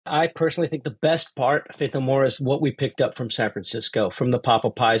I personally think the best part of Faith No More is what we picked up from San Francisco, from the Papa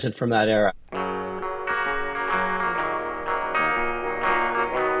Pies and from that era.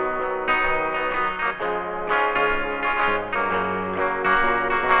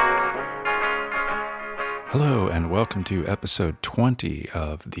 Hello, and welcome to episode 20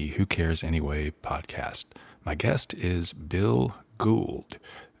 of the Who Cares Anyway podcast. My guest is Bill Gould,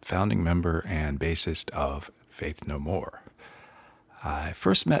 founding member and bassist of Faith No More. I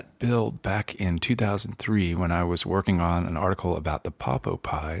first met Bill back in 2003 when I was working on an article about the Papa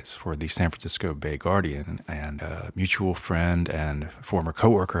Pies for the San Francisco Bay Guardian, and a mutual friend and former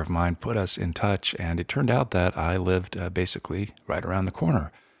coworker of mine put us in touch, and it turned out that I lived basically right around the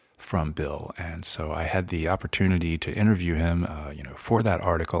corner from Bill, and so I had the opportunity to interview him, for that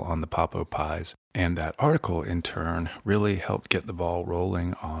article on the Papa Pies, and that article in turn really helped get the ball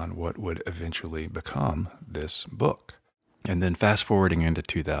rolling on what would eventually become this book. And then fast forwarding into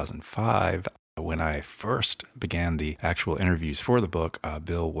 2005, when I first began the actual interviews for the book,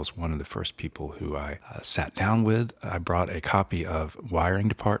 Bill was one of the first people who I sat down with. I brought a copy of Wiring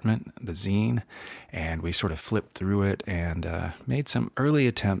Department, the zine, and we sort of flipped through it and made some early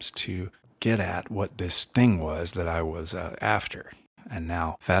attempts to get at what this thing was that I was after. And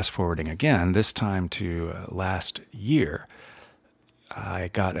now, fast forwarding again, this time to last year, I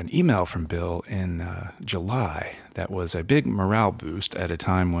got an email from Bill in July that was a big morale boost at a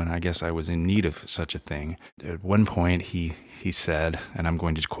time when I guess I was in need of such a thing. At one point, he said, and I'm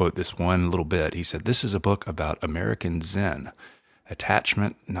going to quote this one little bit, he said, "This is a book about American Zen,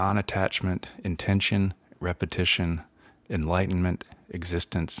 attachment, non-attachment, intention, repetition, enlightenment,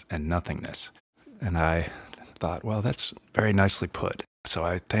 existence, and nothingness." And I thought, well, that's very nicely put. So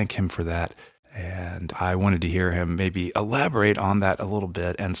I thank him for that. And I wanted to hear him maybe elaborate on that a little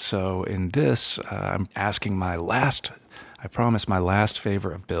bit. And so in this, I'm asking my last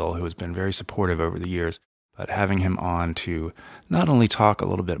favor of Bill, who has been very supportive over the years, but having him on to not only talk a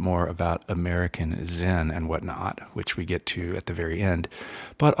little bit more about American Zen and whatnot, which we get to at the very end,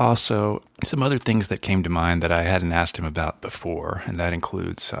 but also some other things that came to mind that I hadn't asked him about before. And that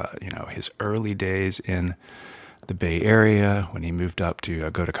includes, his early days in the Bay Area when he moved up to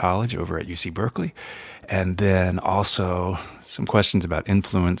go to college over at UC Berkeley, and then also some questions about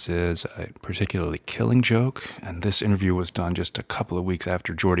influences, particularly Killing Joke. And this interview was done just a couple of weeks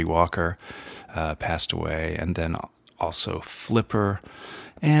after Geordie Walker passed away, and then also Flipper,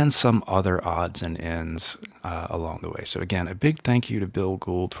 and some other odds and ends along the way. So again, a big thank you to Bill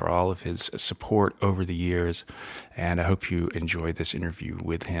Gould for all of his support over the years, and I hope you enjoyed this interview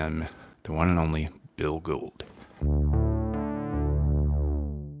with him, the one and only Bill Gould.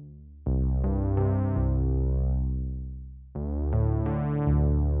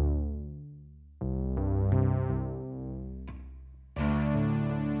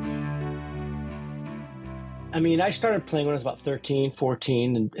 I mean, I started playing when I was about 13,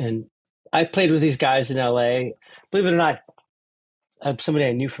 14, and I played with these guys in LA. Believe it or not, somebody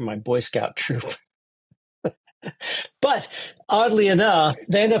I knew from my Boy Scout troop. But oddly enough,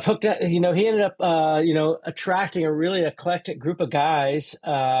 they ended up hooked up, he ended up, attracting a really eclectic group of guys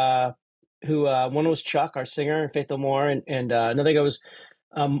who, one was Chuck, our singer in Faith No More, and another guy was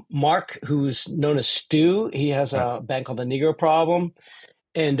Mark, who's known as Stu. He has a band called The Negro Problem.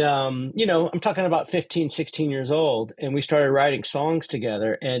 And, I'm talking about 15, 16 years old, and we started writing songs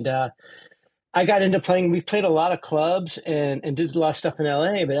together. And I got into playing. We played a lot of clubs and did a lot of stuff in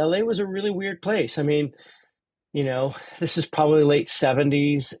LA, but LA was a really weird place. I mean, this is probably late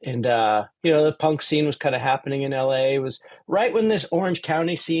 70s, and the punk scene was kind of happening in LA. It was right when this Orange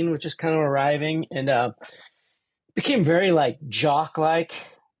County scene was just kind of arriving, and became very like jock like,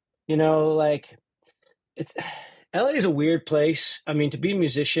 like it's LA is a weird place. I mean, to be a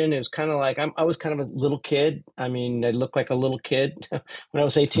musician, it was kind of like I was kind of a little kid. I mean, I looked like a little kid. When I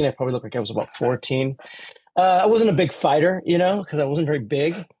was 18, I probably looked like I was about 14. I wasn't a big fighter, because I wasn't very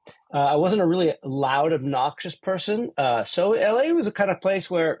big. I wasn't a really loud, obnoxious person. So LA was a kind of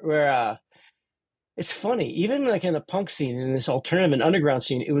place where it's funny, even like in the punk scene, in this alternative and underground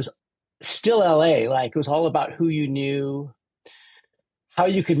scene, it was still LA. Like it was all about who you knew, how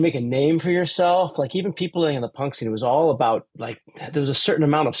you could make a name for yourself. Like even people in the punk scene, it was all about like, there was a certain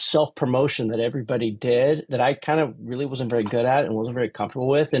amount of self-promotion that everybody did that I kind of really wasn't very good at and wasn't very comfortable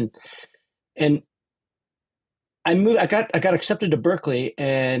with. And I got accepted to Berkeley,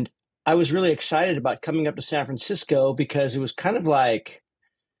 and I was really excited about coming up to San Francisco because it was kind of like,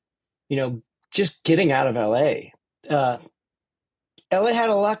 just getting out of LA. LA had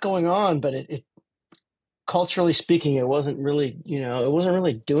a lot going on, but it culturally speaking, it wasn't really, it wasn't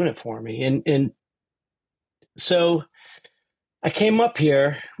really doing it for me. And so I came up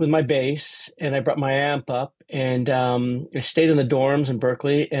here with my bass and I brought my amp up and I stayed in the dorms in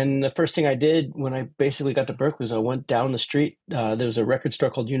Berkeley. And the first thing I did when I basically got to Berkeley was I went down the street. There was a record store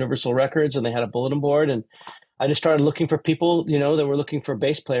called Universal Records and they had a bulletin board. And I just started looking for people, that were looking for a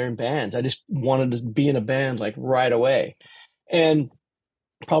bass player in bands. I just wanted to be in a band like right away. And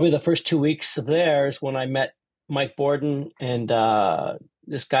probably the first 2 weeks of theirs when I met Mike Borden and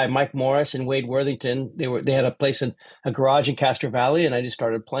this guy Mike Morris and Wade Worthington. They had a place in a garage in Castro Valley, and I just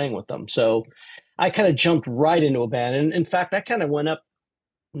started playing with them. So I kind of jumped right into a band, and in fact, I kind of went up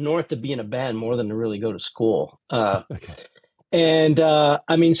north to be in a band more than to really go to school. Okay. And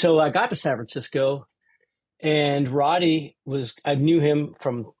I mean, so I got to San Francisco, and Roddy was I knew him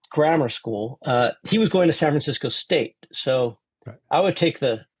from grammar school. He was going to San Francisco State, so Right. I would take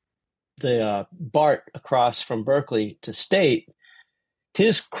the BART across from Berkeley to State.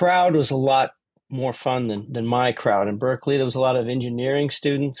 His crowd was a lot more fun than my crowd in Berkeley. There was a lot of engineering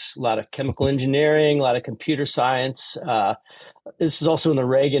students, a lot of chemical engineering, a lot of computer science. This is also in the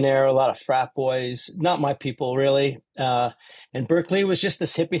Reagan era, a lot of frat boys, not my people really. And Berkeley was just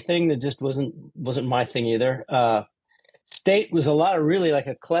this hippie thing that just wasn't my thing either. State was a lot of really like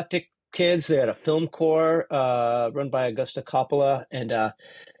eclectic kids. They had a film corps run by Augusta Coppola, and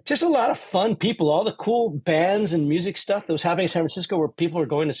just a lot of fun people. All the cool bands and music stuff that was happening in San Francisco, where people were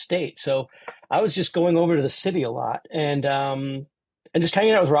going to State. So I was just going over to the city a lot, and just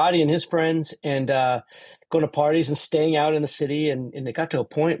hanging out with Roddy and his friends, and going to parties and staying out in the city. And it got to a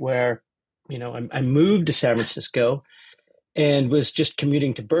point where, I moved to San Francisco and was just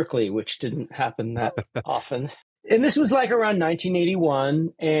commuting to Berkeley, which didn't happen that often. And this was like around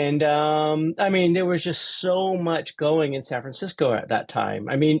 1981. And I mean, there was just so much going in San Francisco at that time.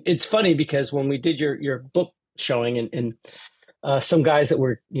 I mean, it's funny because when we did your book showing and some guys that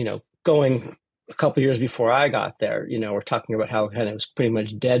were, going a couple years before I got there, were talking about how kind of it was pretty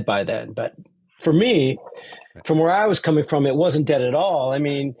much dead by then. But for me, from where I was coming from, it wasn't dead at all. I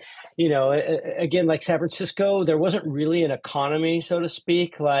mean, again, like San Francisco, there wasn't really an economy, so to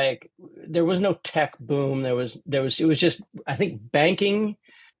speak. Like there was no tech boom. It was just, I think, banking,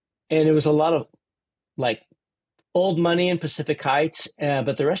 and it was a lot of like old money in Pacific Heights.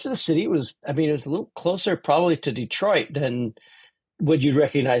 But the rest of the city was, I mean, it was a little closer probably to Detroit than what you'd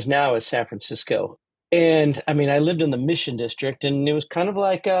recognize now as San Francisco. And I mean, I lived in the Mission District, and it was kind of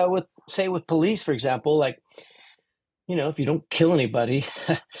like with police, for example, like, if you don't kill anybody,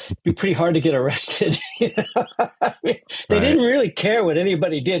 it'd be pretty hard to get arrested. I mean, they Right. didn't really care what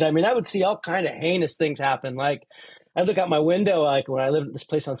anybody did. I mean, I would see all kind of heinous things happen. Like I look out my window, like when I lived at this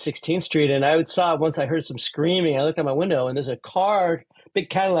place on 16th Street, and once I heard some screaming, I looked out my window, and there's a car, big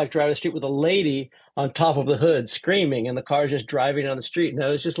Cadillac driving the street with a lady on top of the hood screaming, and the car's just driving down the street. And I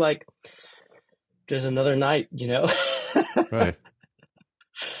was just like, there's another night. Right.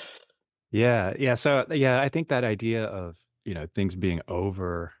 Yeah. Yeah. So, yeah, I think that idea of, things being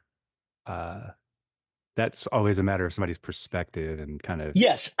over, uh, that's always a matter of somebody's perspective and kind of,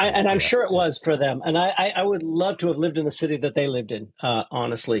 Yes, and I'm yeah. sure it Yeah. was for them. And I would love to have lived in the city that they lived in,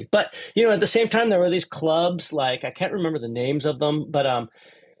 honestly. But at the same time, there were these clubs, like I can't remember the names of them, but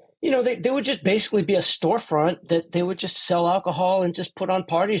they would just basically be a storefront that they would just sell alcohol and just put on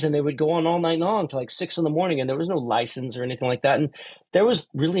parties, and they would go on all night long to like 6 in the morning, and there was no license or anything like that, and there was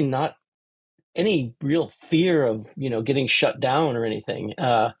really not any real fear of getting shut down or anything.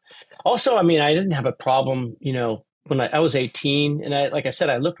 Also, I mean, I didn't have a problem, when I was 18, and like I said,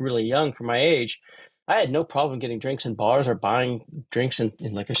 I looked really young for my age. I had no problem getting drinks in bars or buying drinks in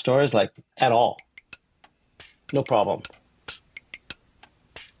liquor stores, like at all. No problem.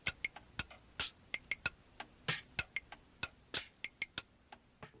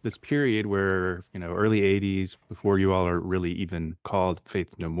 This period where, early 80s, before you all are really even called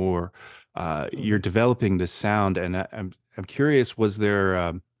Faith No More, you're Mhm. developing this sound. And I'm curious, was there,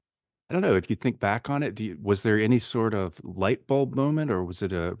 I don't know, if you think back on it, was there any sort of light bulb moment, or was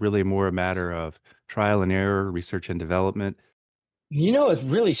it really more a matter of trial and error, research and development? It's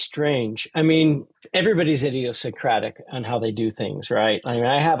really strange. I mean, everybody's idiosyncratic on how they do things, right? I mean,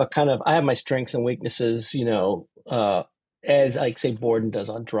 I have my strengths and weaknesses, as like say Borden does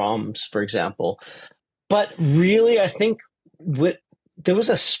on drums, for example. But really, I think what there was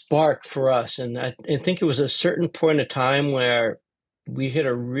a spark for us, and I think it was a certain point of time where we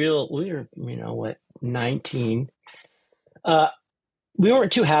were, 19. Uh, we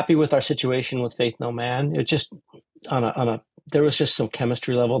weren't too happy with our situation with Faith No Man. It just on a there was just some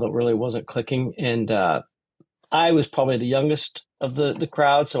chemistry level that really wasn't clicking, and I was probably the youngest of the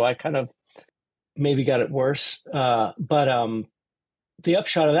crowd, so I kind of maybe got it worse. But the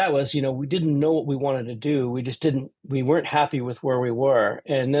upshot of that was, we didn't know what we wanted to do. We weren't happy with where we were.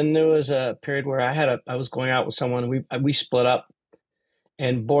 And then there was a period where I was going out with someone. We split up,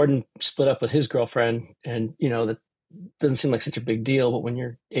 and Borden split up with his girlfriend. And, that doesn't seem like such a big deal, but when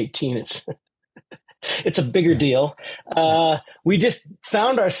you're 18, it's a bigger Yeah. deal. Yeah. We just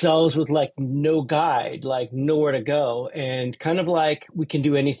found ourselves with like no guide, like nowhere to go, and kind of like we can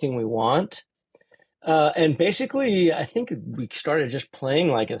do anything we want. And basically, I think we started just playing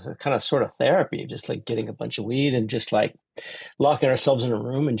like as a kind of sort of therapy, just like getting a bunch of weed and just like locking ourselves in a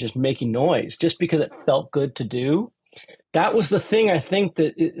room and just making noise, just because it felt good to do. That was the thing. I think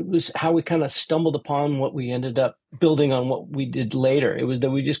that it was how we kind of stumbled upon what we ended up building on what we did later. It was that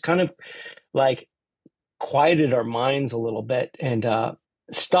we just kind of like quieted our minds a little bit and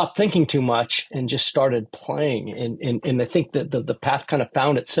stopped thinking too much and just started playing. And I think that the path kind of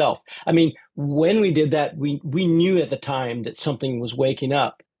found itself. I mean, when we did that, we knew at the time that something was waking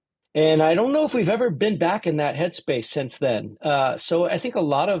up. And I don't know if we've ever been back in that headspace since then. So I think a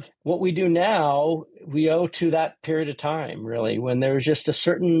lot of what we do now, we owe to that period of time, really, when there was just a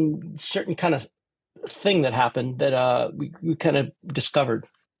certain kind of thing that happened that we kind of discovered.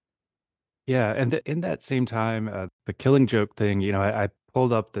 Yeah, and in that same time, the Killing Joke thing, I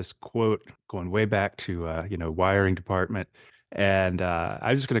pulled up this quote going way back to wiring department, and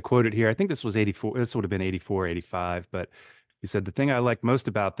I'm just going to quote it here. I think this was 84. This would have been 84, 85. But he said the thing I liked most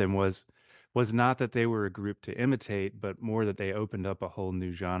about them was not that they were a group to imitate, but more that they opened up a whole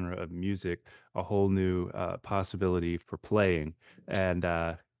new genre of music, a whole new possibility for playing, and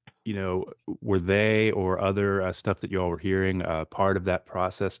were they or other stuff that y'all were hearing part of that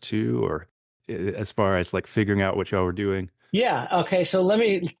process too, or as far as like figuring out what y'all were doing? Yeah. Okay. So let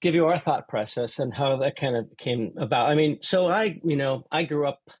me give you our thought process and how that kind of came about. I mean, so I grew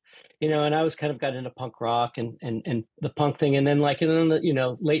up, and I was kind of got into punk rock and the punk thing. And then like, in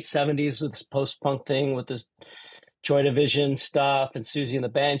the, late '70s, this post-punk thing with this Joy Division stuff and Susie and the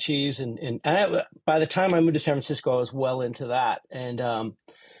Banshees. By the time I moved to San Francisco, I was well into that.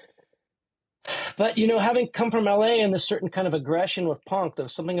 But having come from LA and a certain kind of aggression with punk, there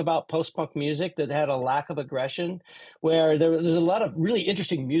was something about post-punk music that had a lack of aggression, where there's a lot of really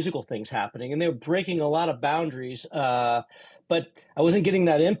interesting musical things happening, and they were breaking a lot of boundaries. But I wasn't getting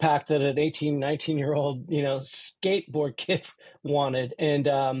that impact that an 18, 19-year-old, skateboard kid wanted.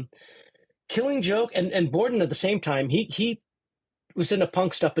 And Killing Joke and Borden at the same time, he was into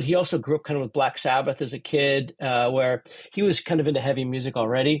punk stuff, but he also grew up kind of with Black Sabbath as a kid, where he was kind of into heavy music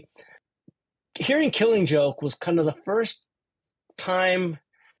already. Hearing Killing Joke was kind of the first time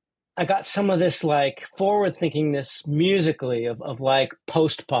I got some of this like forward thinkingness musically of like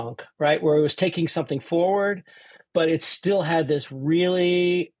post punk, right? Where it was taking something forward, but it still had this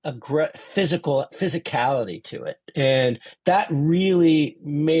really physicality to it. And that really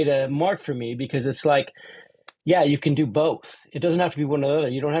made a mark for me because it's like, yeah, you can do both. It doesn't have to be one or the other.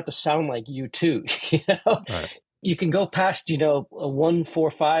 You don't have to sound like you too, you know? Right. You can go past, a 1 4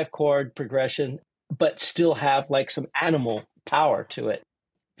 5 chord progression, but still have like some animal power to it.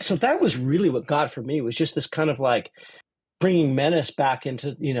 So that was really what God for me was just this kind of like bringing menace back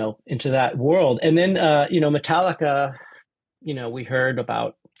into that world. And then, Metallica, we heard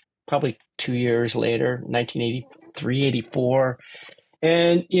about probably 2 years later, 1983, 84.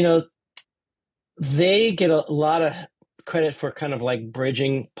 And, they get a lot of credit for kind of like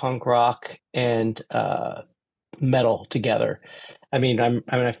bridging punk rock and metal together. I mean, I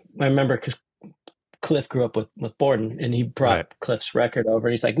remember because Cliff grew up with Borden, and he brought Right. Cliff's record over.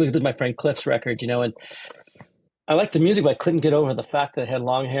 And he's like, "Look at my friend Cliff's record," and I liked the music, but I couldn't get over the fact that it had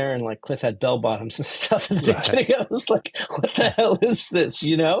long hair and like Cliff had bell bottoms and stuff in the Right. beginning. I was like, "What the hell is this?"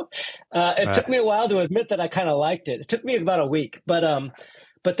 It took Right. me a while to admit that I kind of liked it. It took me about a week,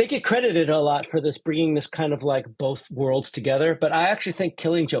 but they get credited a lot for this bringing this kind of like both worlds together. But I actually think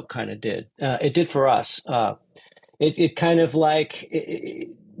Killing Joke kind of did. It did for us. It kind of like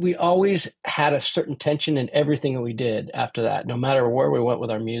we always had a certain tension in everything that we did after that, no matter where we went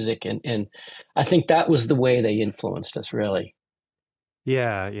with our music, and I think that was the way they influenced us, really.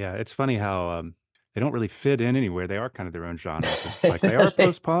 Yeah, yeah. It's funny how they don't really fit in anywhere. They are kind of their own genre because it's like they are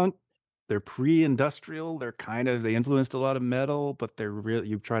post-punk, they're pre-industrial, they influenced a lot of metal, but they're really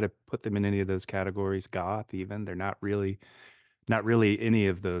you try to put them in any of those categories, goth even, they're not really any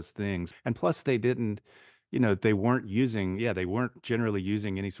of those things. And plus they didn't, they weren't generally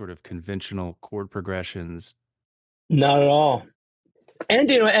using any sort of conventional chord progressions. Not at all.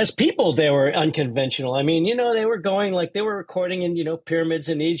 And as people, they were unconventional. I mean, they were going like they were recording in pyramids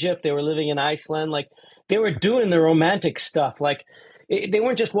in Egypt. They were living in Iceland. Like they were doing the romantic stuff. Like they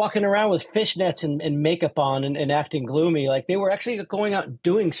weren't just walking around with fishnets and makeup on and acting gloomy. Like they were actually going out and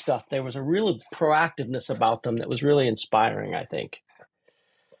doing stuff. There was a real proactiveness about them that was really inspiring, I think.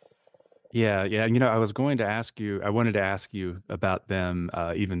 Yeah, yeah. I was going to ask you, I wanted to ask you about them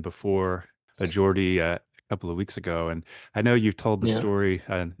even before a Geordie a couple of weeks ago. And I know you've told the Yeah. story,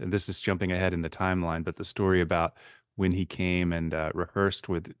 and this is jumping ahead in the timeline, but the story about when he came and rehearsed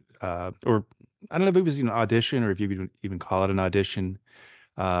with, or I don't know if it was an audition or if you could even call it an audition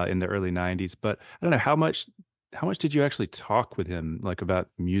in the early 90s. But I don't know how much did you actually talk with him, like about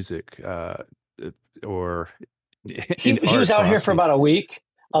music or in He was art out here for possibly? about a week.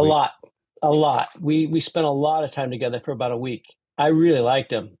 A We, lot. A lot. We spent a lot of time together for about a week. I really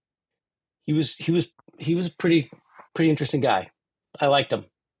liked him. He was a pretty interesting guy. I liked him.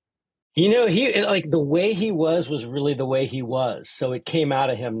 He like the way he was really the way he was. So it came out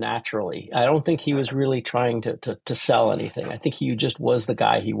of him naturally. I don't think he was really trying to sell anything. I think he just was the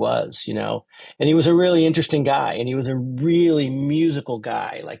guy he was. And he was a really interesting guy and he was a really musical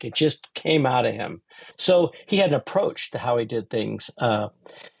guy. Like it just came out of him. So he had an approach to how he did things.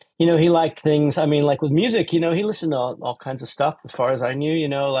 He liked things. I mean, like with music, he listened to all kinds of stuff as far as I knew,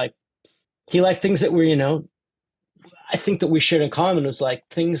 like he liked things that were, I think that we shared in common was like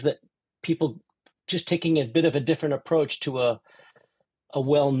things that people just taking a bit of a different approach to a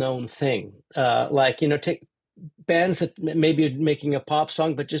well-known thing. Take bands that maybe are making a pop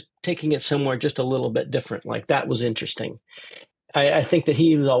song, but just taking it somewhere just a little bit different. Like that was interesting. I think that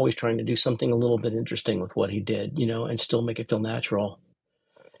he was always trying to do something a little bit interesting with what he did, and still make it feel natural.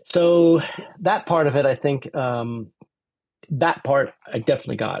 So that part of it, I think, that part I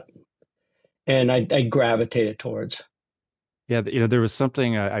definitely got, and I gravitated towards. Yeah, there was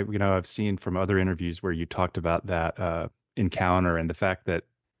something I've seen from other interviews where you talked about that encounter and the fact that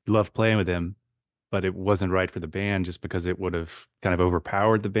you loved playing with him, but it wasn't right for the band just because it would have kind of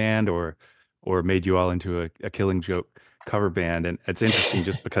overpowered the band or made you all into a Killing Joke cover band. And it's interesting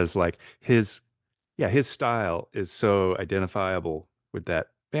just because like his style is so identifiable with that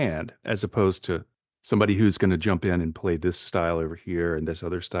band as opposed to somebody who's going to jump in and play this style over here and this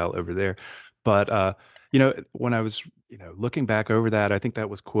other style over there. But when I was, looking back over that, I think that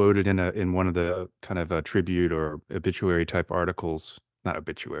was quoted in one of the kind of a tribute or obituary type articles, not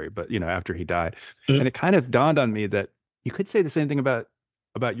obituary, but after he died. Mm-hmm. And it kind of dawned on me that you could say the same thing about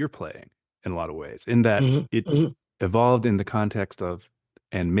your playing in a lot of ways, in that it Mm-hmm. evolved in the context of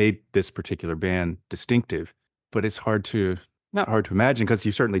and made this particular band distinctive. But it's not hard to imagine because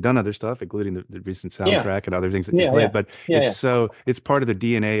you've certainly done other stuff, including the recent Yeah, soundtrack and other things that you yeah, played. yeah, But yeah, yeah. it's part of the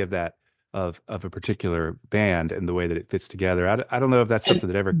DNA of that of a particular band and the way that it fits together. I don't know if that's And something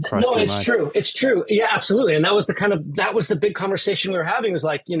that ever crossed no, your it's mind. true. It's true. Yeah, absolutely. And that was the big conversation we were having was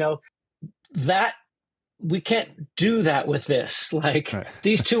like, that we can't do that with this. Like Right.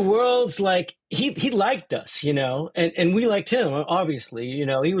 these two worlds, like he liked us, and we liked him, obviously,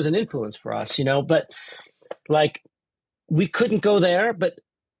 he was an influence for us, but like we couldn't go there, but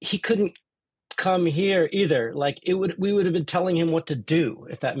he couldn't come here either. Like we would have been telling him what to do,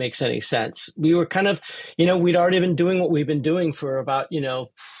 if that makes any sense. We were kind of, we'd already been doing what we've been doing for about, what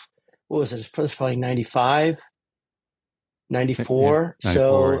was it? It was probably 95, Yeah, 94. 94.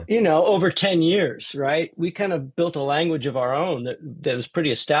 So, over 10 years, right? We kind of built a language of our own that was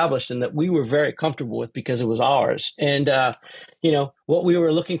pretty established and that we were very comfortable with because it was ours. And, what we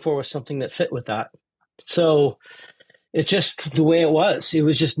were looking for was something that fit with that. So it's just the way it was. It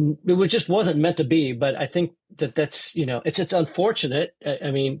just wasn't meant to be. But I think it's unfortunate.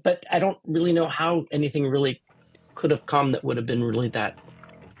 I mean, but I don't really know how anything really could have come that would have been really that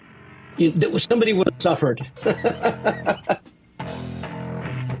was somebody would have suffered.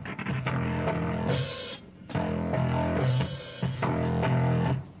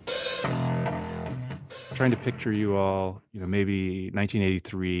 Trying to picture you all, maybe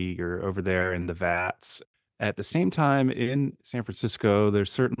 1983, you're over there in the Vats. At the same time in San Francisco,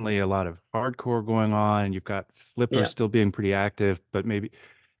 there's certainly a lot of hardcore going on. You've got Flipper Yeah. still being pretty active, but maybe,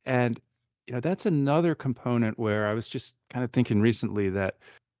 and that's another component where I was just kind of thinking recently that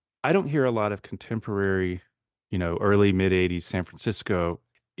I don't hear a lot of contemporary, early mid 80s San Francisco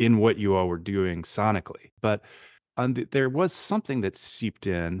in what you all were doing sonically. But there was something that seeped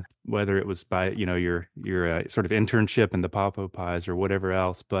in, whether it was by your sort of internship in the Popo Pies or whatever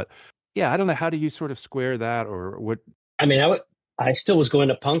else. But yeah, I don't know. How do you sort of square that, or what? I mean, I still was going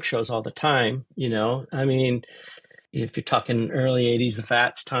to punk shows all the time. I mean, if you're talking early 80s, the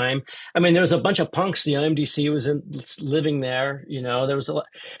Vats time. I mean, there was a bunch of punks. MDC was living there. There was a lot.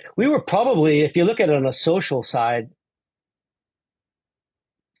 We were probably, if you look at it on a social side,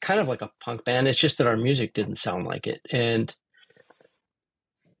 kind of like a punk band. It's just that our music didn't sound like it. And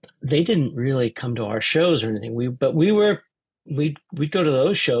they didn't really come to our shows or anything. But we'd go to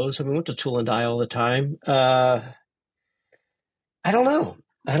those shows. I mean, we went to Tool and Die all the time. I don't know.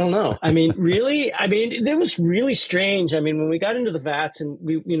 I don't know. I mean, really, I mean, it was really strange. I mean, when we got into the Vats and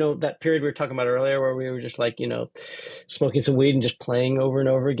that period we were talking about earlier where we were just like, smoking some weed and just playing over and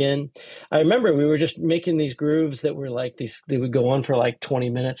over again. I remember we were just making these grooves that were like they would go on for like 20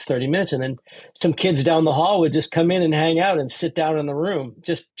 minutes, 30 minutes. And then some kids down the hall would just come in and hang out and sit down in the room,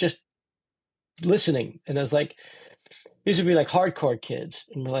 just listening. And I was like, these would be like hardcore kids.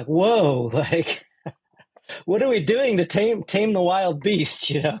 And we're like, whoa, like, what are we doing to tame the wild beast?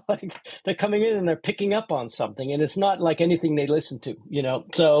 Like they're coming in and they're picking up on something, and it's not like anything they listen to.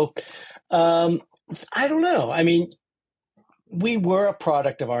 So um, I don't know. I mean, we were a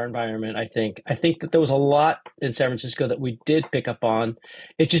product of our environment. I think that there was a lot in San Francisco that we did pick up on.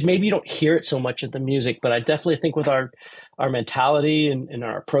 It's just maybe you don't hear it so much in the music, but I definitely think with our mentality and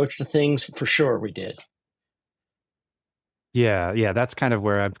our approach to things, for sure we did. Yeah, yeah, that's kind of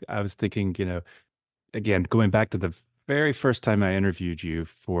where I was thinking, again, going back to the very first time I interviewed you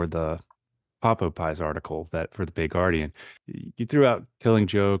for the Popo Pies article that for the Bay Guardian, you threw out Killing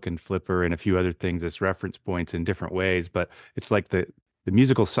Joke and Flipper and a few other things as reference points in different ways, but it's like the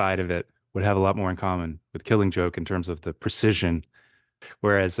musical side of it would have a lot more in common with Killing Joke in terms of the precision.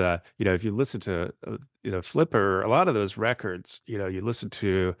 Whereas, if you listen to, Flipper, a lot of those records, you listen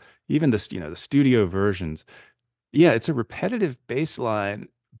to even this, the studio versions. Yeah, it's a repetitive bass line,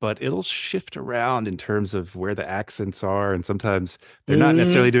 but it'll shift around in terms of where the accents are, and sometimes they're not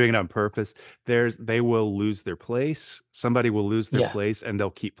necessarily Hmm. doing it on purpose. They will lose their place. Somebody will lose their Yeah. place, and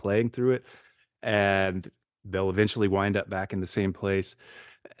they'll keep playing through it, and they'll eventually wind up back in the same place.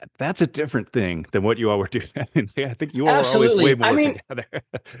 That's a different thing than what you all were doing. I think you all were always way Absolutely. I more mean, together.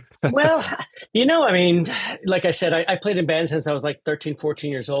 well, I mean, like I said, I played in bands since I was like 13,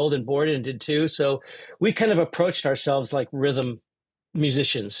 14 years old and boarded and did too. So we kind of approached ourselves like rhythm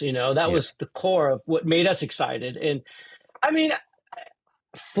musicians, that Yeah. was the core of what made us excited. And I mean,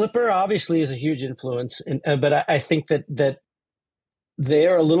 Flipper obviously is a huge influence, but I think that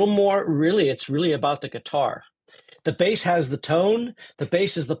they're a little more really, it's really about the guitar. The bass has the tone, the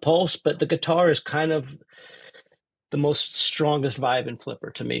bass is the pulse, but the guitar is kind of the most strongest vibe in Flipper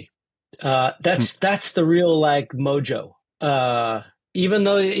to me. That's the real like mojo. Even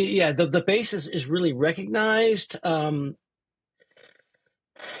though yeah, the bass is really recognized.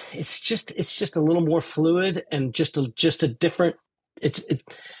 It's just a little more fluid and just a different. It.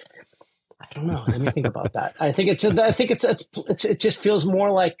 I don't know. Let me think about that. It just feels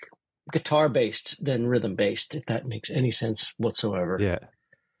more like guitar based than rhythm based. If that makes any sense whatsoever. Yeah.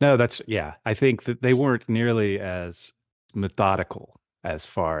 No, yeah. I think that they weren't nearly as methodical as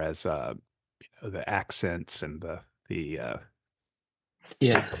far as the accents and the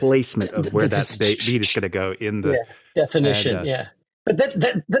Yeah. placement of where that beat is going to go in the Yeah, and definition. Yeah, but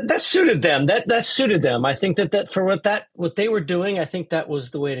that suited them. That suited them. I think that for what they were doing, I think that was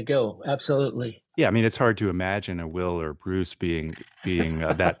the way to go. Absolutely. yeah, I mean it's hard to imagine a Will or Bruce being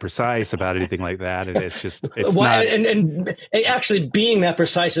that precise about anything like that, and it's Well, not and actually being that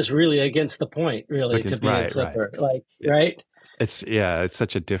precise is really against the point, really, to be in right, right. Flipper. Like, It, right? it's yeah, it's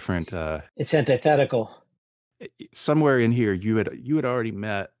such a different It's antithetical. somewhere in here you had already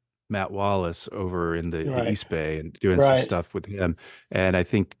met Matt Wallace over in the Right. East Bay and doing some Right. stuff with him, and I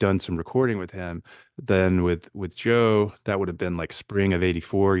think done some recording with him. Then with Joe, that would have been like spring of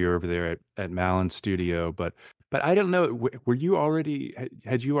 '84. You're over there at Mallin's studio, but I don't know. Were you already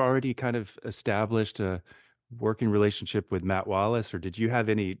had you already kind of established a working relationship with Matt Wallace, or did you have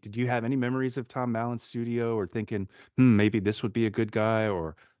any memories of Tom Mallin's studio, or thinking, maybe this would be a good guy,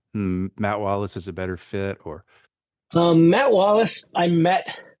 or Matt Wallace is a better fit, or Matt Wallace, I met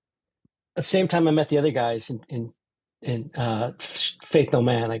at the same time I met the other guys in Faith No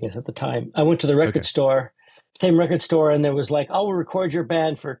Man, I guess at the time. I went to the record okay. store, same record store, and there was like, "Oh, we'll record your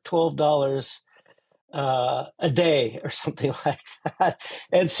band for $12 a day or something like that."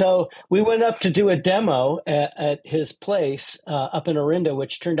 And so we went up to do a demo at his place up in Orinda,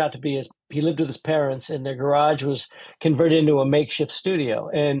 which turned out to be he lived with his parents, and their garage was converted into a makeshift studio.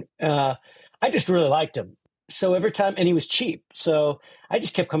 And I just really liked him. So every time, and he was cheap. So I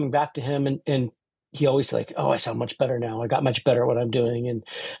just kept coming back to him, and he always like, "Oh, I sound much better now. I got much better at what I'm doing." And,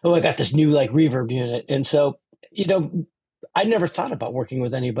 "Oh, I got this new like reverb unit." And so, you know, I never thought about working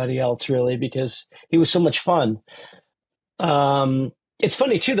with anybody else really because he was so much fun. It's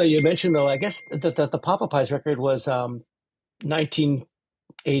funny too, though. You mentioned though, I guess that the Papa Pies record was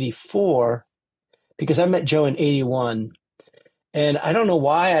 1984 because I met Joe in '81, and I don't know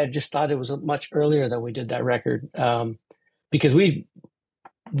why. I just thought it was much earlier that we did that record because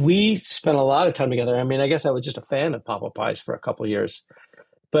we spent a lot of time together. I mean, I guess I was just a fan of Papa Pies for a couple of years,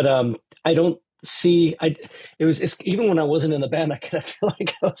 but I don't see. It's even when I wasn't in the band, I kind of feel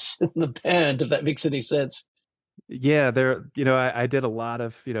like I was in the band, if that makes any sense. Yeah, I did a lot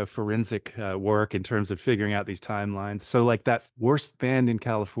of, forensic work in terms of figuring out these timelines. So like that worst band in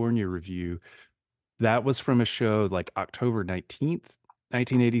California review, that was from a show like October 19th,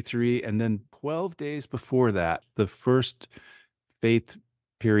 1983. And then 12 days before that, the first Faith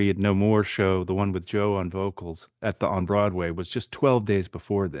Period No More show, the one with Joe on vocals on Broadway, was just 12 days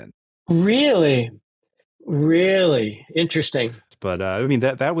before then. Really, really interesting. But I mean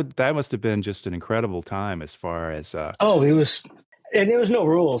that must have been just an incredible time as far as Oh, it was, and there was no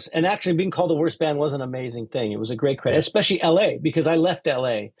rules. And actually, being called the worst band was an amazing thing. It was a great credit, yeah. especially LA, because I left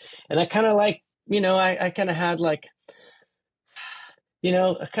LA, and I kind of like, I kind of had like,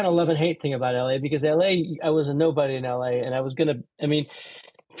 a kind of love and hate thing about LA because LA, I was a nobody in LA, and I was gonna. I mean,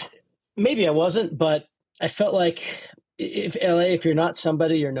 maybe I wasn't, but I felt like if LA, if you're not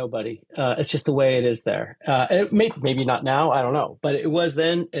somebody, you're nobody. It's just the way it is there. Maybe not now. I don't know, but it was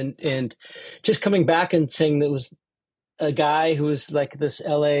then, and just coming back and saying that it was a guy who was like this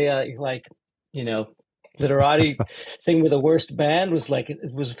LA, you know, literati thing with the worst band was like, it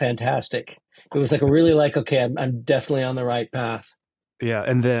was fantastic. It was like a really like, okay, I'm definitely on the right path. Yeah,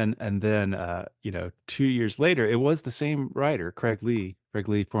 and then 2 years later, it was the same writer, Craig Lee,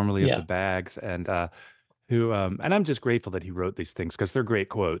 formerly of the Yeah. Bags, and who and I'm just grateful that he wrote these things because they're great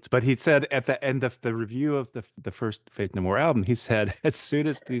quotes. But he said at the end of the review of the first Faith No More album, he said, as soon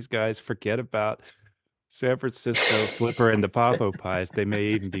as these guys forget about San Francisco Flipper and the Popo Pies, they may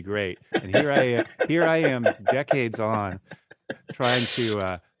even be great. And here I am, decades on, trying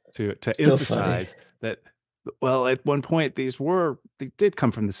to So funny. emphasize that. Well, at one point, they did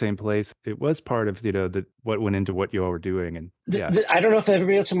come from the same place. It was part of what went into what you all were doing, and yeah, I don't know if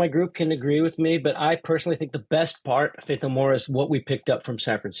everybody else in my group can agree with me, but I personally think the best part of Faith No More is what we picked up from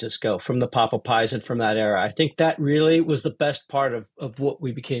San Francisco, from the Papa Pies and from that era. I think that really was the best part of what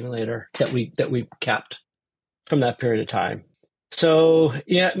we became later that we kept from that period of time. So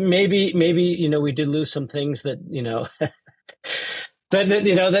yeah, maybe we did lose some things that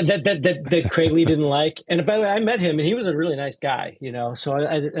that Craig Lee didn't like. And by the way, I met him, and he was a really nice guy. So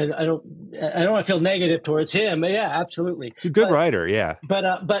I don't feel negative towards him. But yeah, absolutely. good writer. Yeah,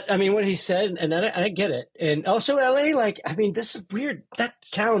 But I mean, what he said, and I get it. And also LA, like, I mean, this is weird. That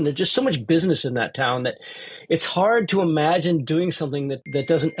town, there's just so much business in that town that it's hard to imagine doing something that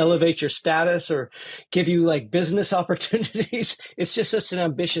doesn't elevate your status or give you like business opportunities. It's just such an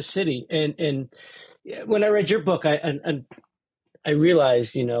ambitious city. And when I read your book, I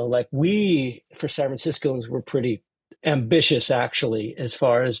realized, like we for San Franciscans were pretty ambitious actually as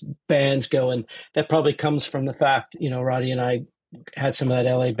far as bands go, and that probably comes from the fact, Roddy and I had some of that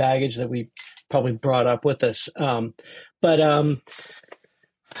LA baggage that we probably brought up with us. But I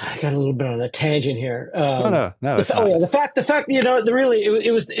got a little bit on a tangent here. no, it's Oh not. yeah, the fact,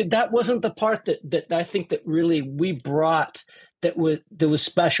 that wasn't the part that I think that really we brought that was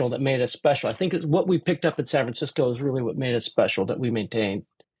special, that made us special. I think what we picked up in San Francisco is really what made us special, that we maintained.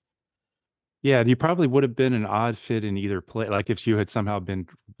 Yeah, and you probably would have been an odd fit in either place. Like if you had somehow been,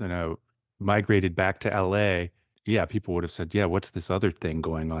 you know, migrated back to LA, yeah, people would have said, "Yeah, what's this other thing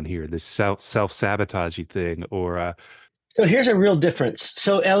going on here? This self-sabotagey thing?" Or So here's a real difference.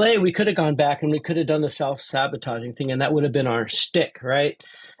 So LA, we could have gone back and we could have done the self-sabotaging thing, and that would have been our stick, right?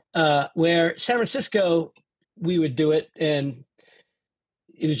 Where San Francisco, we would do it, and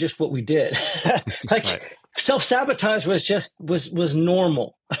it was just what we did. right. Like self-sabotage was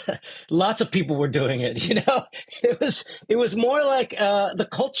normal. Lots of people were doing it. It was more like the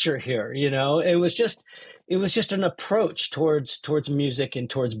culture here. It was just an approach towards music and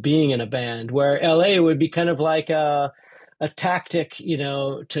towards being in a band, where LA would be kind of like a tactic,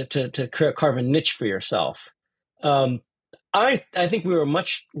 to carve a niche for yourself. um I think we were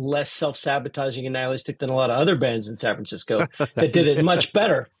much less self-sabotaging and nihilistic than a lot of other bands in San Francisco that That did is it much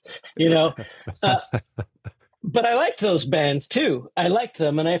better, you know. Uh, but I liked those bands too. I liked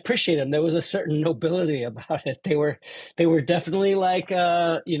them and I appreciate them. There was a certain nobility about it. They were definitely like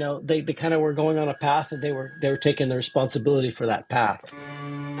they kind of were going on a path, and they were taking the responsibility for that path.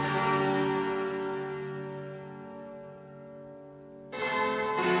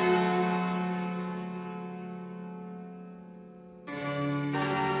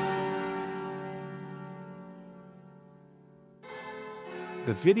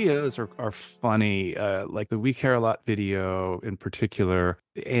 the videos are funny, like the We Care a Lot video in particular.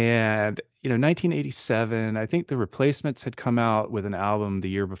 And 1987, I think the Replacements had come out with an album the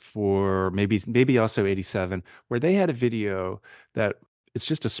year before, maybe also 87, where they had a video that it's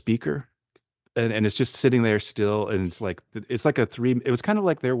just a speaker, and it's just sitting there still, and it's like a three. It was kind of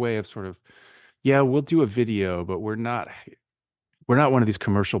like their way of sort of, yeah, we'll do a video, but we're not one of these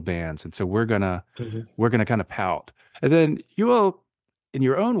commercial bands, and so Mhm. we're gonna kind of pout. And then you all, in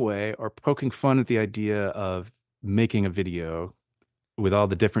your own way, are poking fun at the idea of making a video with all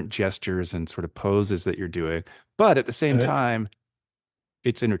the different gestures and sort of poses that you're doing. But at the same Right. time,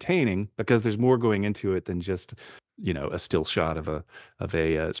 it's entertaining because there's more going into it than just, a still shot of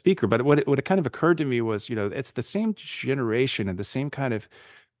a speaker. But what it kind of occurred to me was, it's the same generation and the same kind of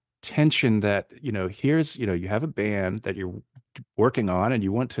tension that, here's, you have a band that you're working on and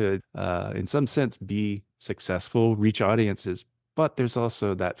you want to, in some sense, be successful, reach audiences. But there's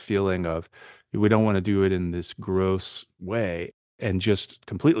also that feeling of we don't want to do it in this gross way and just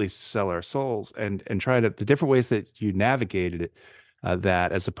completely sell our souls and try to the different ways that you navigated it,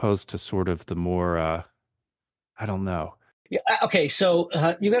 that as opposed to sort of the more, I don't know. Yeah. Okay. So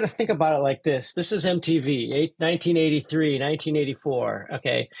you got to think about it like this. This is MTV, 1983, 1984.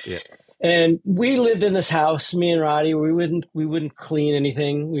 Okay. Yeah. And we lived in this house, me and Roddy. We wouldn't clean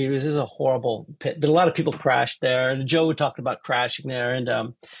anything. This is a horrible pit, but a lot of people crashed there. And Joe talked about crashing there.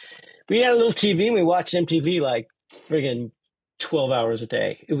 And we had a little TV and we watched MTV like friggin' 12 hours a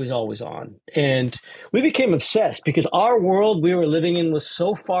day. It was always on. And we became obsessed because our world we were living in was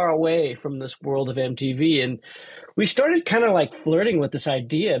so far away from this world of MTV. And we started kind of like flirting with this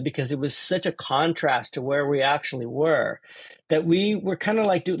idea because it was such a contrast to where we actually were that we were kind of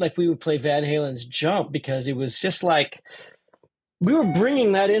like we would play Van Halen's Jump because it was just like we were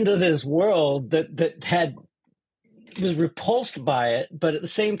bringing that into this world that had was repulsed by it, but at the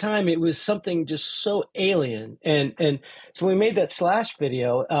same time it was something just so alien. And so we made that Slash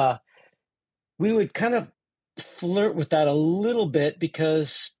video. We would kind of flirt with that a little bit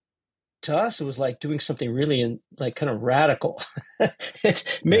because to us it was like doing something really like kind of radical. Yeah.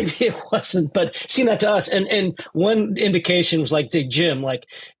 Maybe it wasn't, but seeing that to us, and one indication was like, say, Jim, like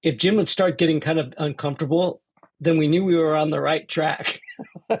if Jim would start getting kind of uncomfortable, then we knew we were on the right track.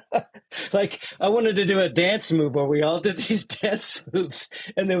 Like I wanted to do a dance move where we all did these dance moves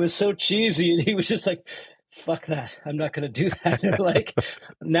and they was so cheesy and he was just like, fuck that, I'm not going to do that. And like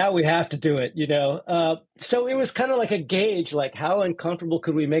now we have to do it. So it was kind of like a gauge, like how uncomfortable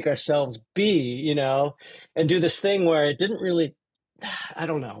could we make ourselves be, and do this thing where it didn't really, I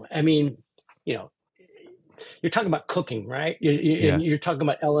don't know, I mean, you know you're talking about cooking, right? And Yeah. you're talking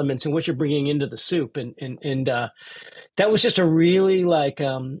about elements and what you're bringing into the soup, and that was just a really like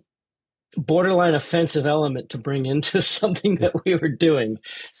borderline offensive element to bring into something Yeah. that we were doing.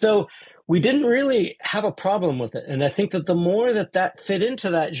 So we didn't really have a problem with it. And I think that the more that fit into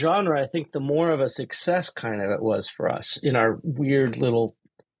that genre, I think the more of a success kind of it was for us in our weird little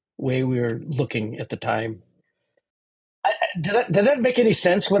way we were looking at the time. Did that make any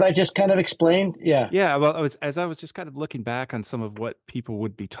sense, what I just kind of explained? Yeah. Yeah, well, as I was just kind of looking back on some of what people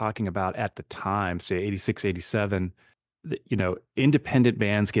would be talking about at the time, say 86, 87, independent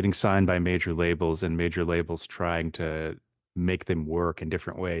bands getting signed by major labels and major labels trying to make them work in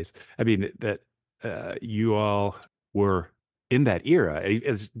different ways. I mean, that you all were in that era,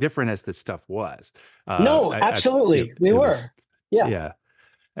 as different as this stuff was. No, It, absolutely. We it was, were. Yeah. yeah.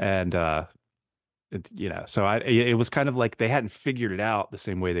 And, so it was kind of like they hadn't figured it out the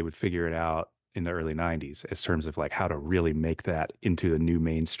same way they would figure it out in the early 90s in terms of like how to really make that into a new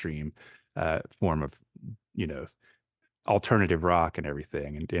mainstream form of, you know, alternative rock and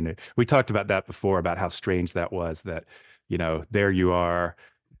everything. We talked about that before, about how strange that was that, there you are,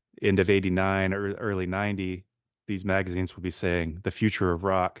 end of 89 or early 90, these magazines will be saying the future of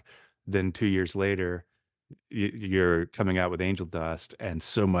rock. Then 2 years later, you're coming out with Angel Dust, and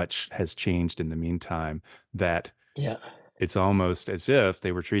so much has changed in the meantime that Yeah. it's almost as if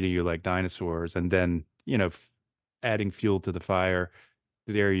they were treating you like dinosaurs. And then, adding fuel to the fire,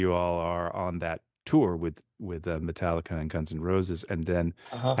 there you all are on that tour with Metallica and Guns N' Roses. And then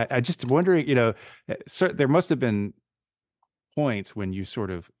Uh-huh. I just wondering, there must have been points when you sort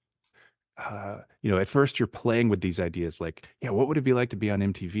of at first you're playing with these ideas like, yeah, what would it be like to be on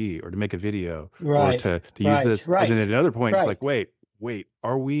MTV or to make a video or Right. to use Right. this? And then Right. at another point, it's Right. like, wait,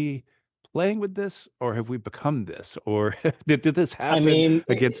 are we playing with this or have we become this? Or did this I happen mean,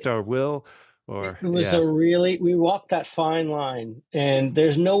 against our will? Or, it was yeah, we walked that fine line, and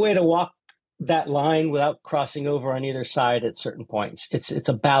there's no way to walk that line without crossing over on either side at certain points. It's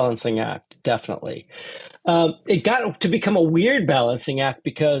a balancing act, definitely. It got to become a weird balancing act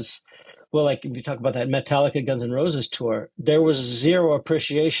because, well, like if you talk about that Metallica Guns N' Roses tour, there was zero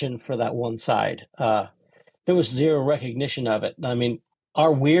appreciation for that one side. There was zero recognition of it. I mean,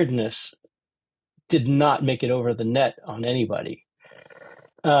 our weirdness did not make it over the net on anybody.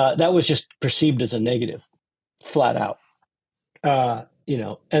 That was just perceived as a negative, flat out. And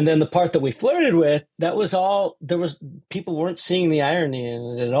then the part that we flirted with, that was all there was. People weren't seeing the irony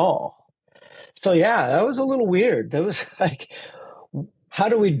in it at all. So yeah, that was a little weird. That was like, how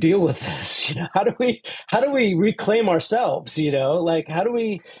do we deal with this? How do we reclaim ourselves? Like how do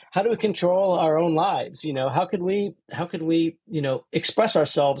we control our own lives? How could we express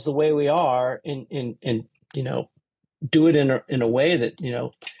ourselves the way we are and do it in a way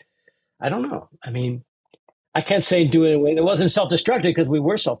that I don't know. I mean, I can't say do it in a way that wasn't self-destructive because we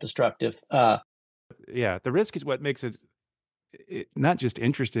were self-destructive. Yeah, the risk is what makes it not just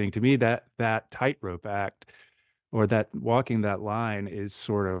interesting to me. That tightrope act or that walking that line is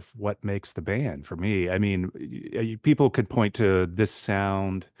sort of what makes the band for me. I mean, people could point to this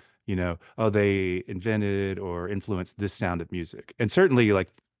sound, oh, they invented or influenced this sound of music. And certainly, like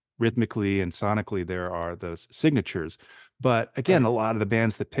rhythmically and sonically, there are those signatures. But again, Right. a lot of the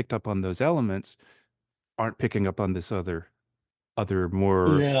bands that picked up on those elements aren't picking up on this other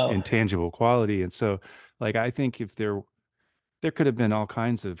more No. intangible quality. And so, like, I think if there could have been all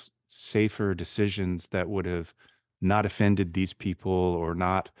kinds of safer decisions that would have not offended these people or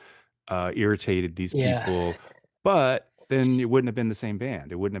not irritated these Yeah. people, but then it wouldn't have been the same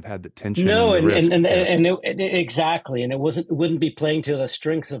band. It wouldn't have had the tension and No, the risk. Yeah, exactly, and it wouldn't be playing to the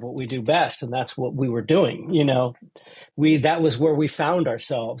strengths of what we do best, and that's what we were doing. We that was where we found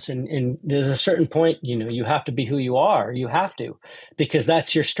ourselves, and there's a certain point, you have to be who you are. You have to, because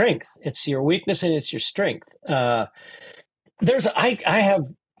that's your strength. It's your weakness and it's your strength. I have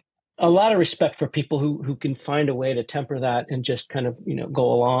a lot of respect for people who can find a way to temper that and just kind of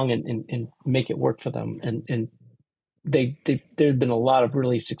go along and make it work for them, and there have been a lot of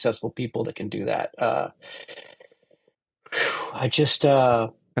really successful people that can do that. I just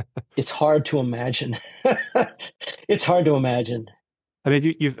it's hard to imagine. It's hard to imagine. I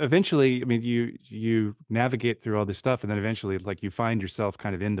mean, you've eventually, I mean, you navigate through all this stuff, and then eventually, like, you find yourself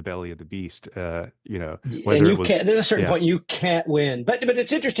kind of in the belly of the beast. And Whether it you was, can't. There's a certain yeah, point you can't win. But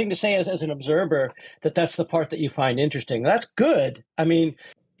it's interesting to say as an observer that that's the part that you find interesting. That's good. I mean,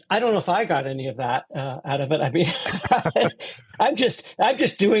 I don't know if I got any of that out of it. I mean, I'm just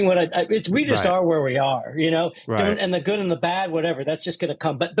doing what we just right, are where we are, doing, right. and the good and the bad, whatever. That's just going to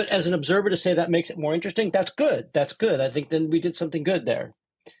come. But as an observer, to say that makes it more interesting, that's good. That's good. I think then we did something good there.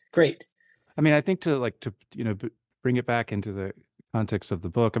 Great. I mean, I think to bring it back into the context of the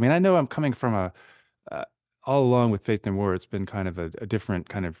book. I mean, I know I'm coming from uh, all along with Faith No More. It's been kind of a different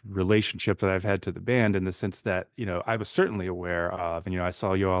kind of relationship that I've had to the band in the sense that I was certainly aware of, and I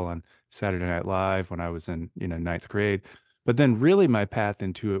saw you all on Saturday Night Live when I was in ninth grade, but then really my path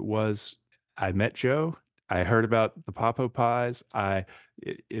into it was I met Joe. I heard about the Popo Pies.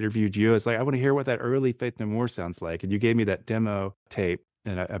 Interviewed you. I was like, I want to hear what that early Faith No More sounds like, and you gave me that demo tape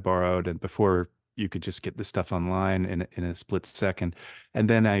and I borrowed, and before you could just get the stuff online in a split second. And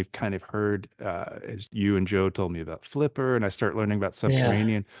then I kind of heard, as you and Joe told me about Flipper, and I start learning about Yeah.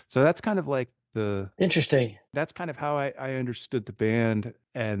 Subterranean. So that's kind of like Interesting. that's kind of how I understood the band.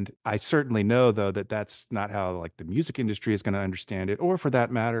 And I certainly know, though, that that's not how like the music industry is going to understand it, or for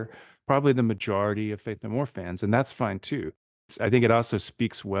that matter, probably the majority of Faith No More fans. And that's fine too. I think it also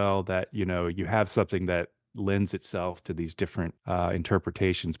speaks well that, you have something that lends itself to these different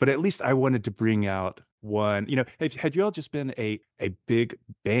interpretations. But at least I wanted to bring out one, had you all just been a big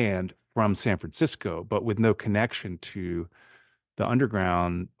band from San Francisco, but with no connection to the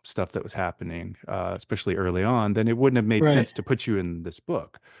underground stuff that was happening, especially early on, then it wouldn't have made Right. sense to put you in this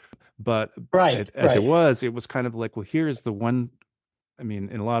book. But Right. as Right. it was kind of like, well, here's the one. I mean,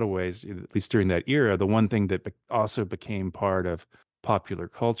 in a lot of ways, at least during that era, the one thing that also became part of popular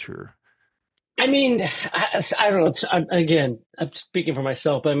culture. I mean, I don't know. Again, I'm speaking for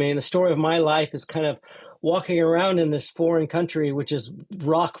myself, but I mean, the story of my life is kind of walking around in this foreign country, which is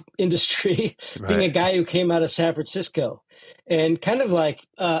rock industry, being a Right. guy who came out of San Francisco, and kind of like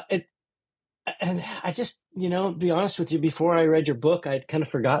it. And I just, to be honest with you, before I read your book, I'd kind of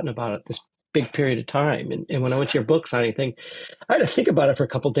forgotten about it this big period of time. And when I went to your book signing thing, I had to think about it for a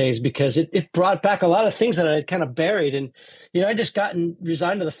couple of days because it brought back a lot of things that I had kind of buried. And, I just gotten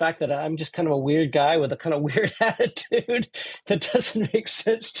resigned to the fact that I'm just kind of a weird guy with a kind of weird attitude that doesn't make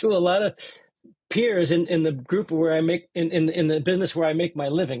sense to a lot of peers in the group where I make in the business where I make my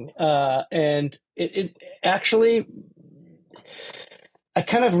living. And it actually, I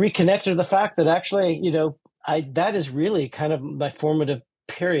kind of reconnected to the fact that actually, that is really kind of my formative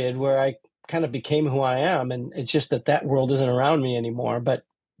period where I kind of became who I am, and it's just that world isn't around me anymore. But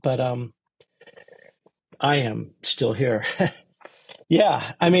I am still here.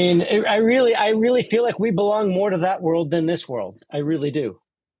 Yeah, I mean, I really feel like we belong more to that world than this world. I really do.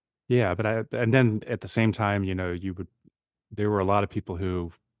 Yeah, but and then at the same time, there were a lot of people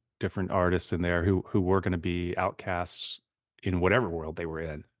who, different artists in there who were going to be outcasts in whatever world they were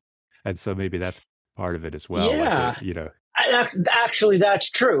in. And so maybe that's part of it as well. Like Yeah, actually, that's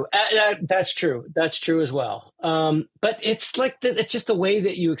true. That's true. That's true as well. But it's like it's just the way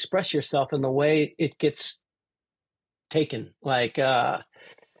that you express yourself and the way it gets taken. Like, I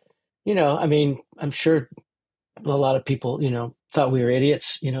mean, I'm sure a lot of people, thought we were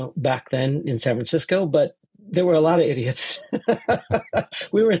idiots, back then in San Francisco, but there were a lot of idiots.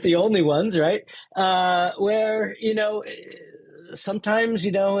 We weren't the only ones, right? Where, sometimes,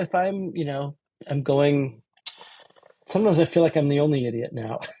 if I'm going, sometimes I feel like I'm the only idiot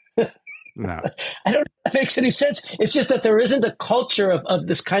now. no. I don't know if that makes any sense. It's just that there isn't a culture of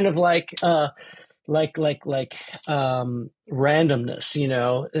this kind of randomness,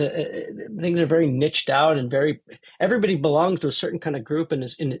 things are very niched out and very, everybody belongs to a certain kind of group and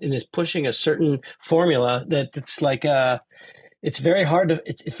is pushing a certain formula that it's like, it's very hard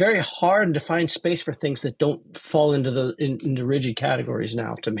to find space for things that don't fall into rigid categories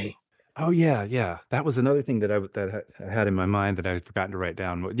now to me. Oh yeah, yeah. That was another thing I had in my mind that I had forgotten to write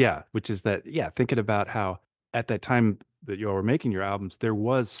down. Yeah, which is that, yeah, thinking about how at that time that you all were making your albums, there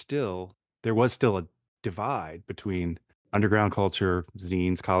was still a divide between underground culture,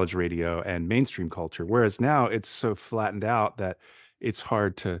 zines, college radio, and mainstream culture. Whereas now it's so flattened out that it's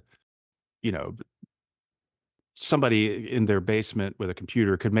hard to, you know, somebody in their basement with a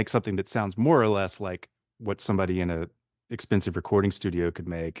computer could make something that sounds more or less like what somebody in a expensive recording studio could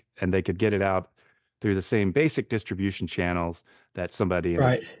make, and they could get it out through the same basic distribution channels that somebody in a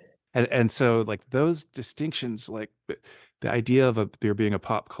Right. and so like those distinctions, like the idea of there being a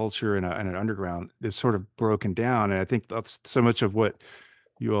pop culture and an underground is sort of broken down. And I think that's so much of what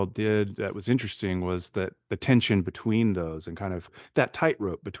you all did that was interesting, was that the tension between those and kind of that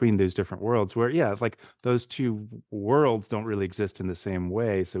tightrope between those different worlds where, yeah, it's like those two worlds don't really exist in the same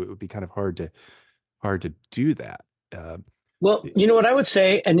way. So it would be kind of hard to do that. Uh, Well, you know what I would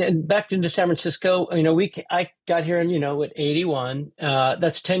say, and back into San Francisco, I got here in, at 81.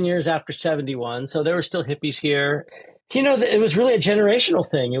 That's 10 years after 71. So there were still hippies here. It was really a generational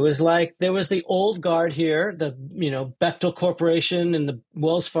thing. It was like there was the old guard here, the, Bechtel Corporation and the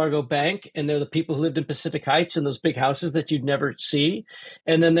Wells Fargo Bank, and they're the people who lived in Pacific Heights in those big houses that you'd never see.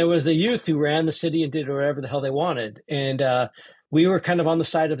 And then there was the youth who ran the city and did whatever the hell they wanted. And we were kind of on the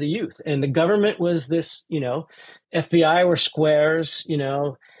side of the youth. And the government was this, FBI were squares,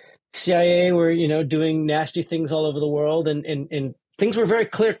 CIA were, doing nasty things all over the world, and things were very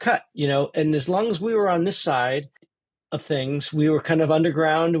clear cut, and as long as we were on this side of things, we were kind of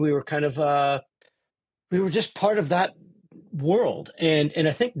underground. We were kind of we were just part of that world. And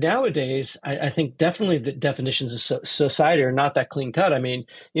I think nowadays, I think definitely the definitions of society are not that clean cut. I mean,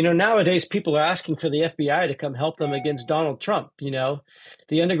 nowadays people are asking for the FBI to come help them against Donald Trump.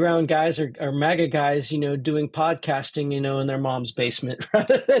 The underground guys are MAGA guys, doing podcasting, in their mom's basement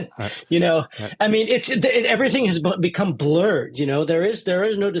rather than, I, I mean, everything has become blurred. There is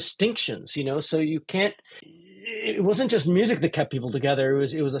no distinctions. So you can't. It wasn't just music that kept people together.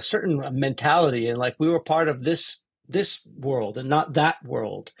 It was a certain mentality, and like we were part of this world and not that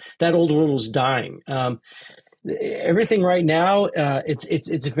world. That old world was dying. Everything right now,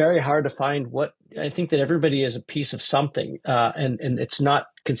 it's very hard to find what. I think that everybody is a piece of something, and it's not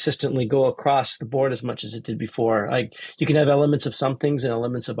consistently go across the board as much as it did before. Like you can have elements of some things and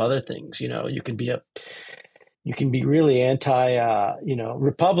elements of other things. You can be really anti,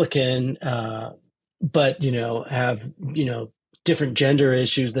 Republican, but have different gender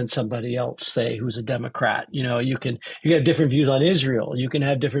issues than somebody else, say, who's a Democrat. You can have different views on Israel. You can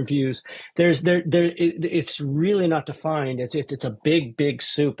have different views. It's really not defined. It's a big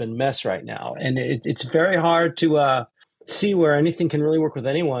soup and mess right now, and it's very hard to see where anything can really work with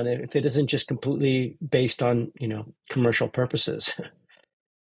anyone if it isn't just completely based on commercial purposes.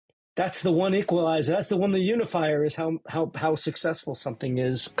 That's the one equalizer. That's the one, the unifier, is how successful something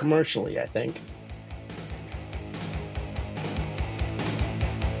is commercially, I think.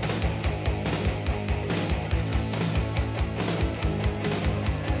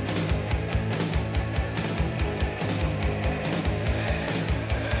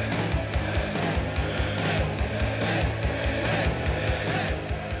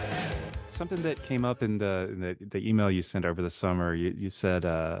 something that came up in the email you sent over the summer. You said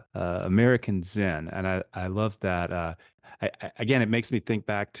American Zen, and I love that. Again, it makes me think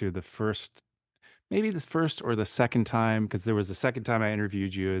back to maybe the first or the second time, because there was the second time I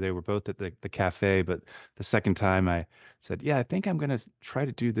interviewed you. They were both at the cafe, but the second time I said, "Yeah, I think I'm going to try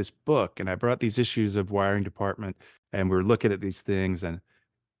to do this book," and I brought these issues of Wiring Department, and we're looking at these things, and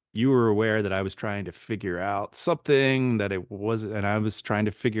you were aware that I was trying to figure out something that it was, and I was trying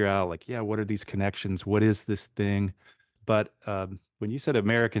to figure out like, yeah, what are these connections? What is this thing? But when you said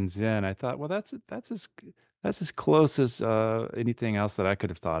American Zen, I thought, well, that's as close as anything else that I could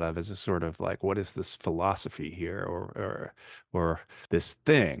have thought of as a sort of like, what is this philosophy here, or this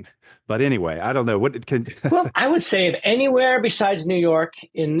thing? But anyway, I don't know what it can. Well, I would say if anywhere besides New York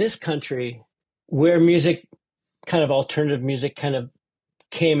in this country where music, kind of alternative music, kind of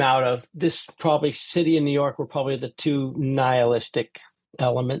came out of this, probably city and New York were probably the two nihilistic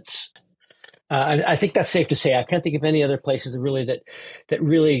elements. I think that's safe to say. I can't think of any other places that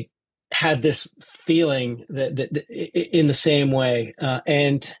really had this feeling that in the same way.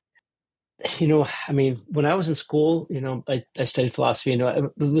 And I mean, when I was in school, I studied philosophy.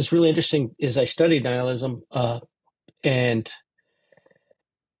 It was really interesting is I studied nihilism, and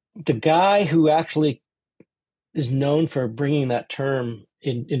the guy who actually is known for bringing that term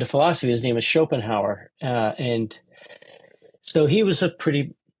into philosophy, his name is Schopenhauer, and so he was a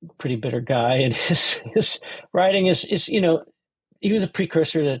pretty bitter guy, and his writing is he was a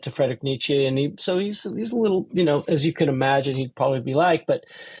precursor to Friedrich Nietzsche, and he's a little, as you can imagine, he'd probably be like. But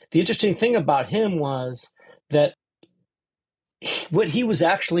the interesting thing about him was that what he was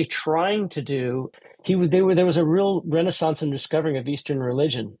actually trying to do, there was a real renaissance and discovering of Eastern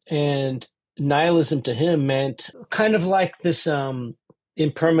religion, and nihilism to him meant kind of like this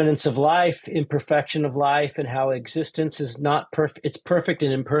impermanence of life, imperfection of life, and how existence is not perfect. It's perfect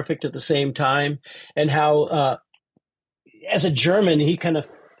and imperfect at the same time, and how as a German, he kind of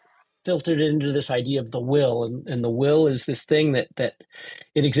filtered into this idea of the will, and the will is this thing that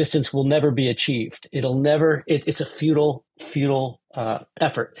in existence will never be achieved. It'll never. It's a futile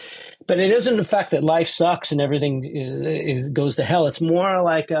effort. But it isn't the fact that life sucks and everything goes to hell. It's more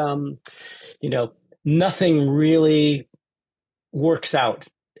like nothing really works out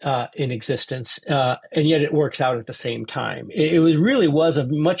in existence, and yet it works out at the same time. Really was a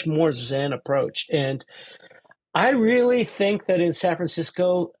much more Zen approach, and I really think that in San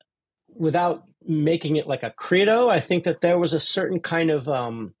Francisco, without making it like a credo, I think that there was a certain kind of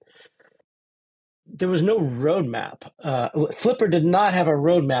there was no roadmap. Flipper did not have a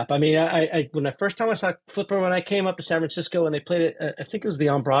roadmap. I mean, I when I first time I saw Flipper when I came up to San Francisco and they played it, I think it was the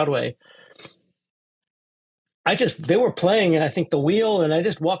on Broadway. They were playing, and I think the wheel, and I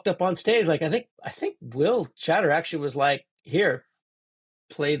just walked up on stage like I think Will Chatter actually was like, "Here,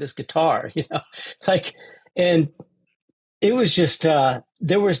 play this guitar," like, and it was just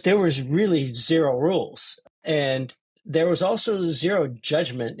there was really zero rules, and there was also zero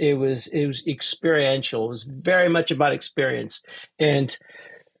judgment. It was experiential. It was very much about experience, and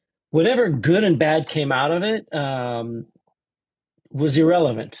whatever good and bad came out of it was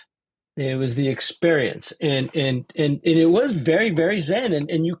irrelevant. It was the experience, and it was very, very Zen,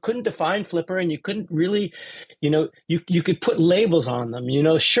 and you couldn't define Flipper, and you couldn't really, you could put labels on them.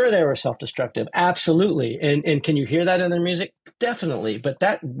 Sure, they were self-destructive, absolutely, and can you hear that in their music? Definitely, but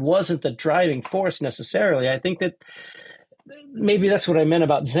that wasn't the driving force necessarily. I think that maybe that's what I meant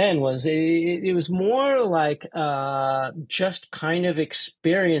about Zen was it was more like just kind of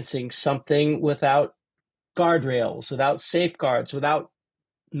experiencing something without guardrails, without safeguards, without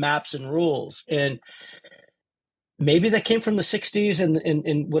maps and rules. And maybe that came from the 60s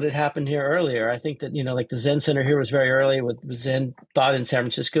and what had happened here earlier. I think that, like the Zen Center here was very early with Zen thought in San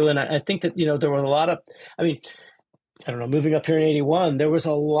Francisco. And I think that, there were a lot of, I mean, I don't know, moving up here in 81, there was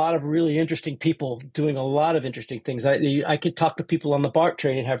a lot of really interesting people doing a lot of interesting things. I could talk to people on the BART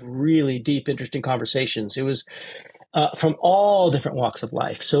train and have really deep, interesting conversations. It was from all different walks of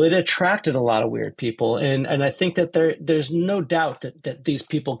life. So it attracted a lot of weird people. And I think that there's no doubt that these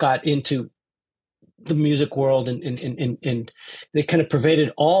people got into the music world and they kind of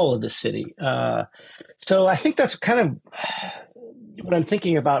pervaded all of the city. So I think that's kind of what I'm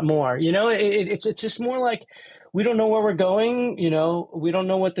thinking about more. It's just more like we don't know where we're going. We don't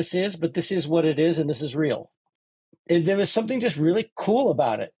know what this is, but this is what it is, and this is real. There was something just really cool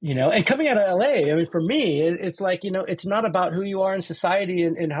about it, and coming out of LA, I mean, for me, it's like, it's not about who you are in society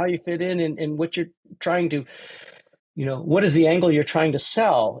and how you fit in and what you're trying to, what is the angle you're trying to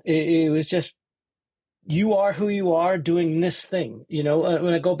sell. It was just, you are who you are doing this thing.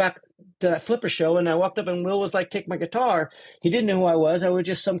 When I go back to that Flipper show and I walked up and Will was like, take my guitar. He didn't know who I was. I was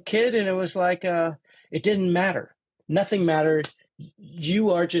just some kid. And it was like, it didn't matter. Nothing mattered.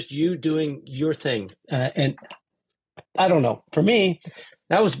 You are just you doing your thing. And I don't know. For me,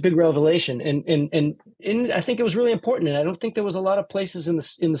 that was a big revelation, and I think it was really important. And I don't think there was a lot of places in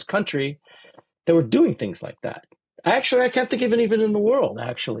this country that were doing things like that. Actually, I can't think of it even in the world.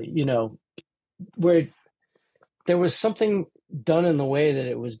 Actually, where there was something done in the way that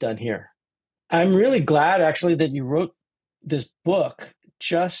it was done here. I'm really glad actually that you wrote this book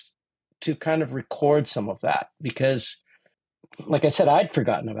just to kind of record some of that because, like I said, I'd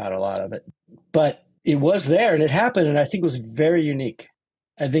forgotten about a lot of it, but it was there and it happened. And I think it was very unique.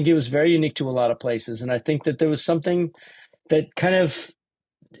 I think it was very unique to a lot of places. And I think that there was something that kind of,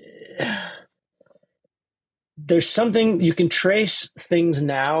 there's something you can trace things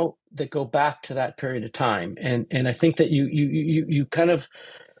now that go back to that period of time. And I think that you kind of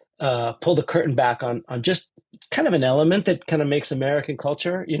pull the curtain back on just kind of an element that kind of makes American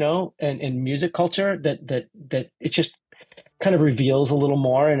culture, and music culture that it just kind of reveals a little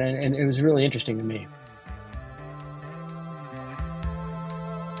more, and it was really interesting to me.